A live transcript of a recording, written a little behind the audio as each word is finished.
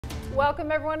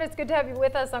Welcome, everyone. It's good to have you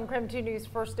with us on KREM 2 News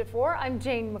First at 4. I'm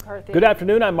Jane McCarthy. Good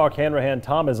afternoon. I'm Mark Hanrahan.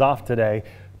 Tom is off today.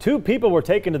 2 people were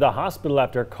taken to the hospital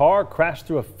after a car crashed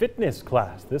through a fitness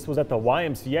class. This was at the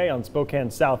YMCA on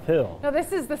Spokane South Hill. Now,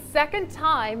 this is the second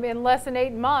time in less than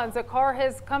 8 months a car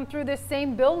has come through this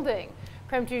same building.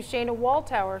 KREM 2's Shayna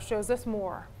Walltower shows us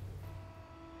more.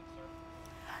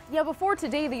 Yeah, before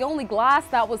today, the only glass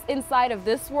that was inside of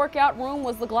this workout room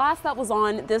was the glass that was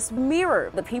on this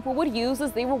mirror that people would use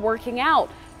as they were working out.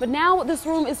 But now this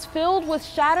room is filled with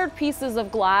shattered pieces of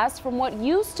glass from what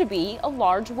used to be a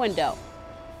large window.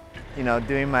 You know,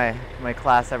 doing my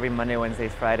class every Monday,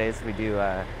 Wednesdays, Fridays, we do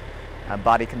a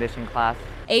body conditioning class.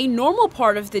 A normal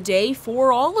part of the day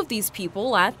for all of these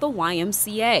people at the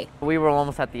YMCA. We were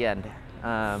almost at the end.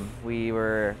 We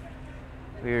were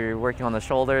working on the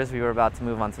shoulders. We were about to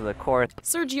move on to the core.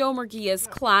 Sergio Murguia's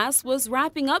class was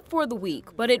wrapping up for the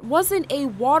week, but it wasn't a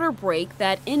water break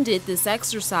that ended this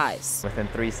exercise. Within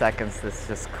 3 seconds,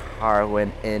 this car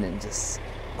went in and just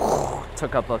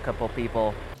took up a couple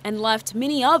people. And left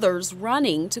many others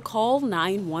running to call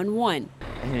 911.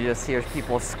 And you just hear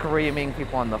people screaming,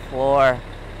 people on the floor,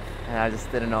 and I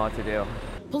just didn't know what to do.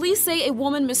 Police say a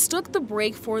woman mistook the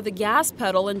brake for the gas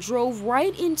pedal and drove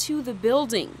right into the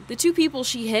building. The 2 people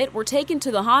she hit were taken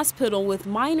to the hospital with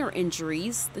minor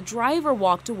injuries. The driver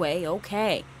walked away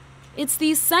okay. It's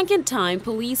the second time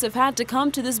police have had to come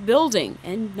to this building,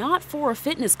 and not for a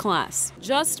fitness class.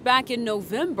 Just back in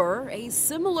November, a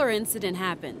similar incident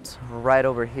happened. Right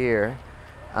over here,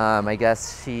 I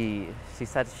guess she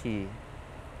said she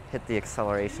hit the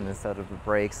acceleration instead of the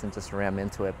brakes and just rammed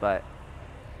into it, but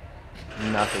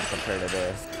nothing compared to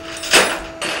this.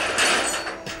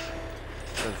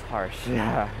 It was harsh.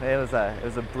 Yeah, it was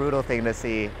a brutal thing to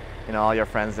see. You know, all your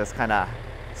friends just kind of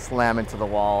slam into the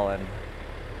wall and.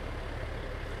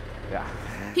 Yeah.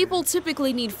 People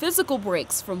typically need physical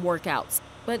breaks from workouts,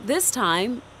 but this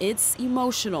time it's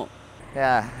emotional.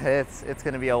 Yeah, it's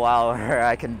going to be a while where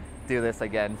I can do this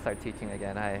again, start teaching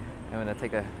again. I'm going to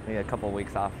take maybe a couple of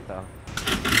weeks off. So.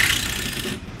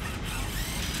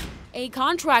 A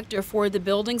contractor for the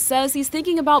building says he's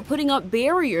thinking about putting up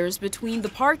barriers between the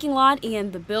parking lot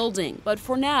and the building, but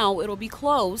for now it'll be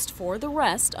closed for the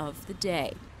rest of the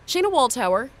day. Shayna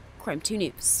Walltower, KREM 2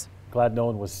 News. Glad no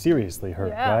one was seriously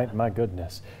hurt, right? My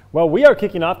goodness. Well, we are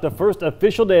kicking off the first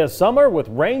official day of summer with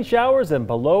rain showers and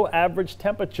below average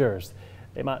temperatures.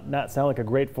 They might not sound like a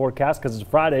great forecast because it's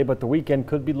Friday, but the weekend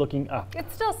could be looking up.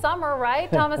 It's still summer, right?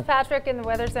 Thomas Patrick in the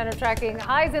Weather Center tracking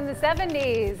highs in the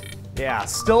 70s. Yeah,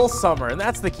 still summer, and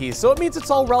that's the key. So it means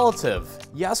it's all relative.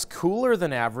 Yes, cooler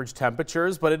than average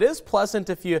temperatures, but it is pleasant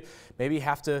if you maybe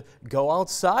have to go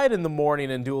outside in the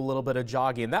morning and do a little bit of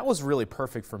jogging. That was really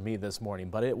perfect for me this morning,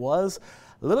 but it was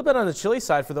a little bit on the chilly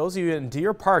side for those of you in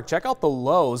Deer Park. Check out the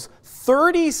lows,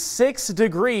 36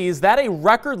 degrees. That a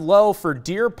record low for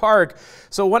Deer Park.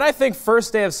 So when I think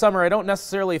first day of summer, I don't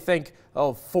necessarily think,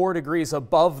 4 degrees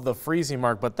above the freezing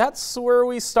mark, but that's where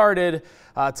we started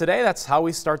today. That's how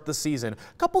we start the season.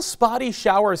 A couple spotty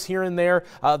showers here and there.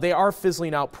 They are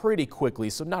fizzling out pretty quickly,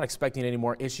 so not expecting any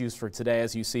more issues for today.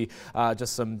 As you see,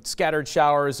 just some scattered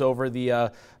showers over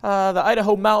the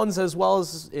Idaho mountains as well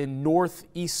as in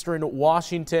northeastern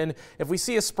Washington. If we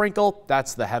see a sprinkle,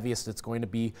 that's the heaviest it's going to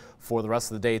be for the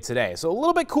rest of the day today. So a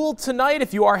little bit cool tonight.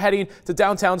 If you are heading to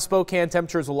downtown Spokane,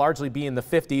 temperatures will largely be in the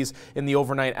 50s in the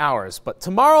overnight hours. But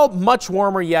tomorrow, much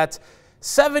warmer yet.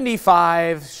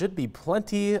 75, should be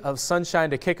plenty of sunshine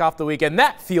to kick off the weekend.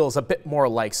 That feels a bit more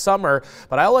like summer,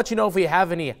 but I'll let you know if we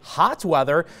have any hot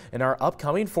weather in our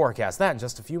upcoming forecast. That in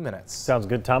just a few minutes. Sounds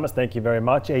good, Thomas. Thank you very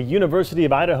much. A University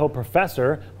of Idaho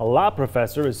professor, a law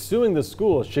professor, is suing the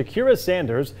school. Shakira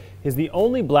Sanders is the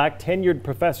only black tenured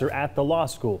professor at the law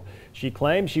school. She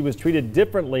claims she was treated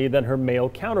differently than her male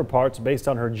counterparts based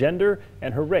on her gender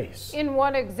and her race. In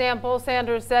one example,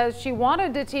 Sanders says she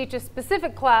wanted to teach a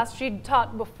specific class she'd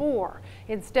taught before.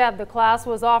 Instead, the class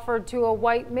was offered to a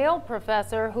white male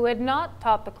professor who had not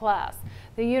taught the class.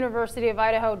 The University of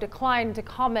Idaho declined to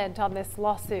comment on this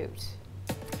lawsuit.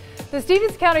 The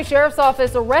Stevens County Sheriff's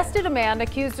Office arrested a man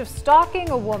accused of stalking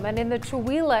a woman in the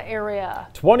Chewelah area.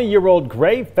 20-year-old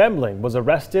Gray Femling was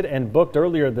arrested and booked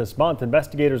earlier this month.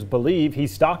 Investigators believe he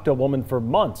stalked a woman for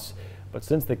months. But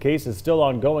since the case is still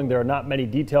ongoing, there are not many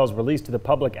details released to the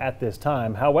public at this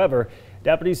time. However,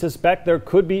 deputies suspect there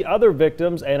could be other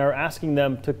victims and are asking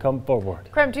them to come forward.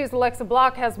 KREM 2's Alexa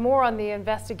Block has more on the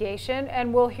investigation,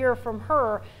 and we'll hear from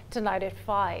her tonight at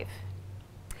 5.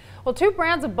 Well, 2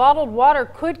 brands of bottled water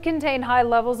could contain high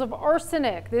levels of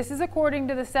arsenic. This is according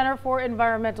to the Center for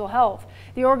Environmental Health.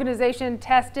 The organization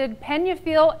tested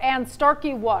Peñafiel and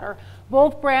Starkey water.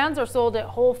 Both brands are sold at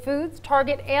Whole Foods,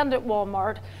 Target, and at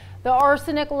Walmart. The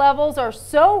arsenic levels are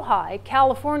so high,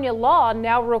 California law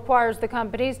now requires the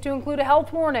companies to include a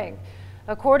health warning.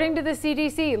 According to the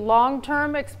CDC,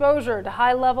 long-term exposure to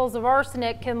high levels of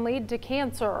arsenic can lead to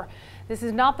cancer. This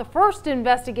is not the first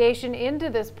investigation into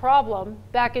this problem.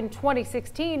 Back in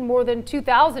 2016, more than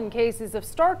 2,000 cases of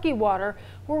Starkey water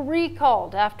were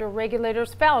recalled after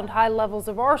regulators found high levels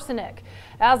of arsenic.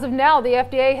 As of now, the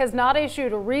FDA has not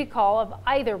issued a recall of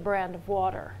either brand of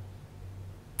water.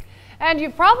 And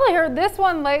you've probably heard this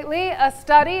one lately, a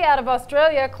study out of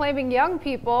Australia claiming young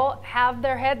people have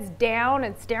their heads down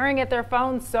and staring at their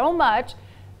phones so much,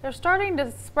 they're starting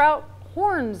to sprout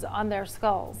horns on their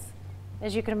skulls.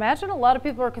 As you can imagine, a lot of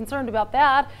people are concerned about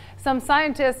that. Some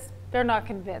scientists, they're not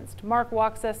convinced. Mark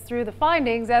walks us through the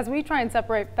findings as we try and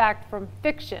separate fact from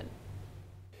fiction.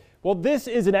 Well, this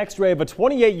is an x-ray of a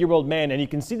 28-year-old man, and you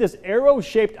can see this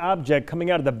arrow-shaped object coming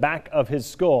out of the back of his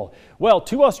skull. Well,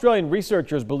 2 Australian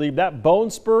researchers believe that bone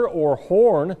spur or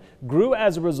horn grew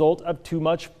as a result of too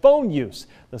much phone use.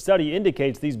 The study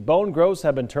indicates these bone growths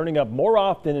have been turning up more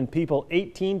often in people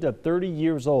 18 to 30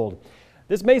 years old.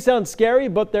 This may sound scary,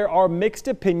 but there are mixed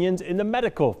opinions in the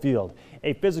medical field.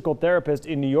 A physical therapist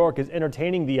in New York is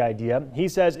entertaining the idea. He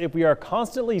says if we are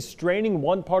constantly straining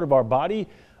one part of our body,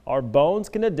 our bones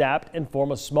can adapt and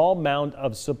form a small mound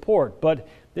of support. But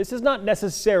this is not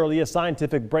necessarily a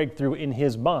scientific breakthrough in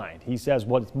his mind. He says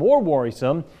what's more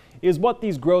worrisome is what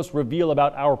these growths reveal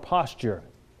about our posture.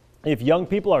 If young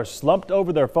people are slumped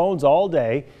over their phones all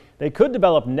day, they could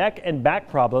develop neck and back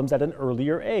problems at an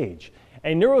earlier age.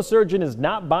 A neurosurgeon is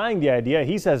not buying the idea.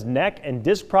 He says neck and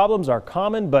disc problems are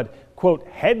common, but, quote,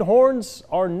 head horns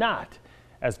are not.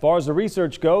 As far as the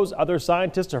research goes, other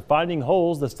scientists are finding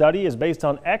holes. The study is based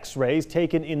on x-rays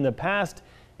taken in the past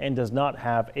and does not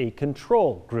have a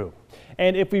control group.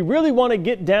 And if we really want to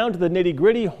get down to the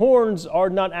nitty-gritty, horns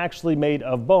are not actually made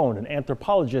of bone. An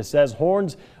anthropologist says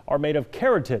horns are made of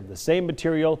keratin, the same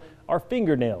material our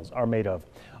fingernails are made of.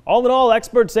 All in all,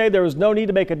 experts say there is no need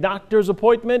to make a doctor's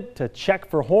appointment to check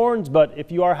for horns, but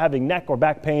if you are having neck or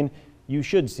back pain, you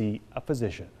should see a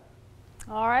physician.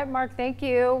 All right, Mark, thank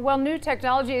you. Well, new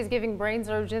technology is giving brain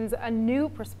surgeons a new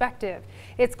perspective.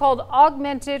 It's called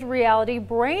augmented reality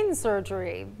brain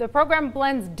surgery. The program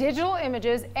blends digital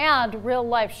images and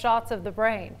real-life shots of the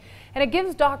brain, and it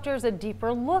gives doctors a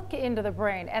deeper look into the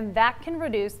brain, and that can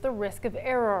reduce the risk of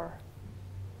error.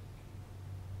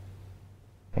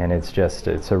 And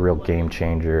it's a real game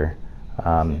changer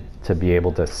to be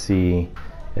able to see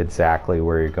exactly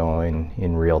where you're going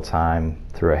in real time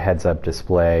through a heads-up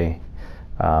display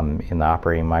in the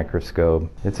operating microscope.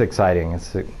 It's exciting.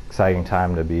 It's an exciting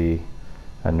time to be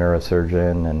a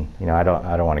neurosurgeon, and I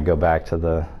don't want to go back to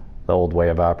the old way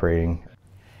of operating.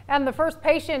 And the first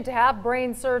patient to have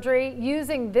brain surgery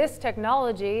using this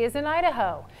technology is in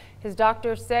Idaho. His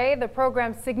doctors say the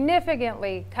program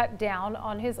significantly cut down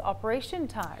on his operation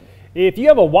time. If you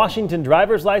have a Washington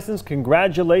driver's license,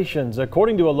 congratulations.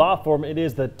 According to a law firm, it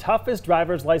is the toughest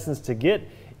driver's license to get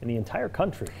in the entire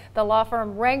country. The law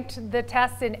firm ranked the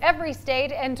tests in every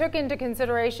state and took into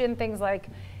consideration things like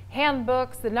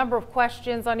handbooks, the number of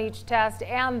questions on each test,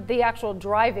 and the actual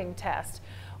driving test.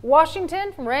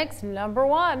 Washington ranks number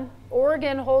 1.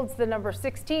 Oregon holds the number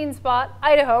 16 spot,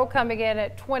 Idaho coming in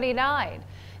at 29.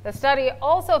 The study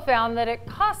also found that it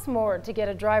costs more to get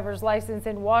a driver's license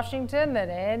in Washington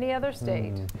than any other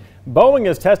state. Boeing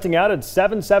is testing out its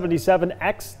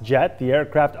 777X jet. The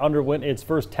aircraft underwent its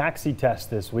first taxi test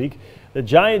this week. The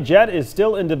giant jet is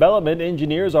still in development.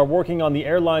 Engineers are working on the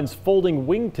airline's folding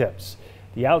wingtips.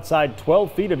 The outside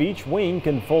 12 feet of each wing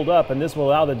can fold up, and this will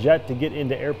allow the jet to get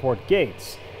into airport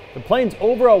gates. The plane's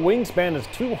overall wingspan is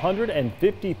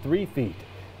 253 feet.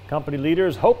 Company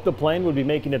leaders hoped the plane would be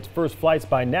making its first flights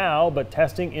by now, but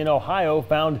testing in Ohio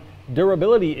found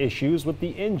durability issues with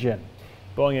the engine.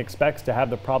 Boeing expects to have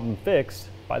the problem fixed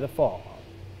by the fall.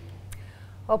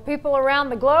 Well, people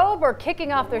around the globe are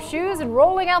kicking off their shoes and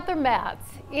rolling out their mats.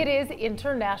 It is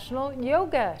International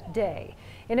Yoga Day.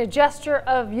 In a gesture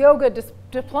of yoga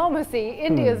diplomacy,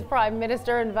 India's Prime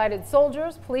Minister invited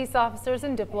soldiers, police officers,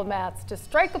 and diplomats to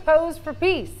strike a pose for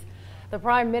peace. The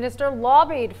Prime Minister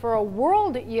lobbied for a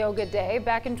World Yoga Day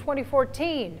back in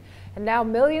 2014, and now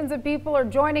millions of people are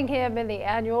joining him in the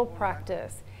annual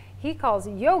practice. He calls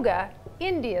yoga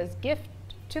India's gift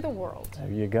to the world. There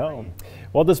you go.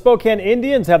 Well, the Spokane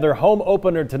Indians have their home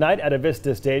opener tonight at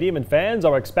Avista Stadium, and fans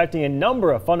are expecting a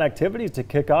number of fun activities to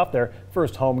kick off their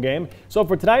first home game. So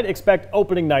for tonight, expect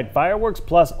opening night fireworks,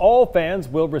 plus all fans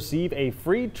will receive a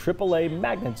free AAA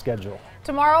magnet schedule.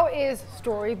 Tomorrow is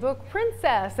Storybook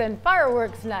Princess and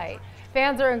Fireworks Night.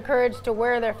 Fans are encouraged to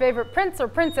wear their favorite prince or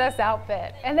princess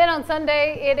outfit. And then on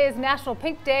Sunday, it is National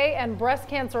Pink Day and Breast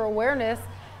Cancer Awareness.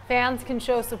 Fans can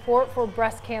show support for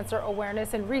breast cancer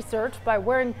awareness and research by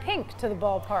wearing pink to the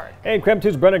ballpark. And KREM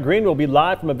 2's Brenna Green will be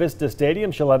live from Avista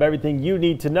Stadium. She'll have everything you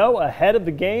need to know ahead of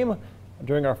the game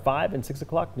during our 5 and 6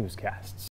 o'clock newscasts.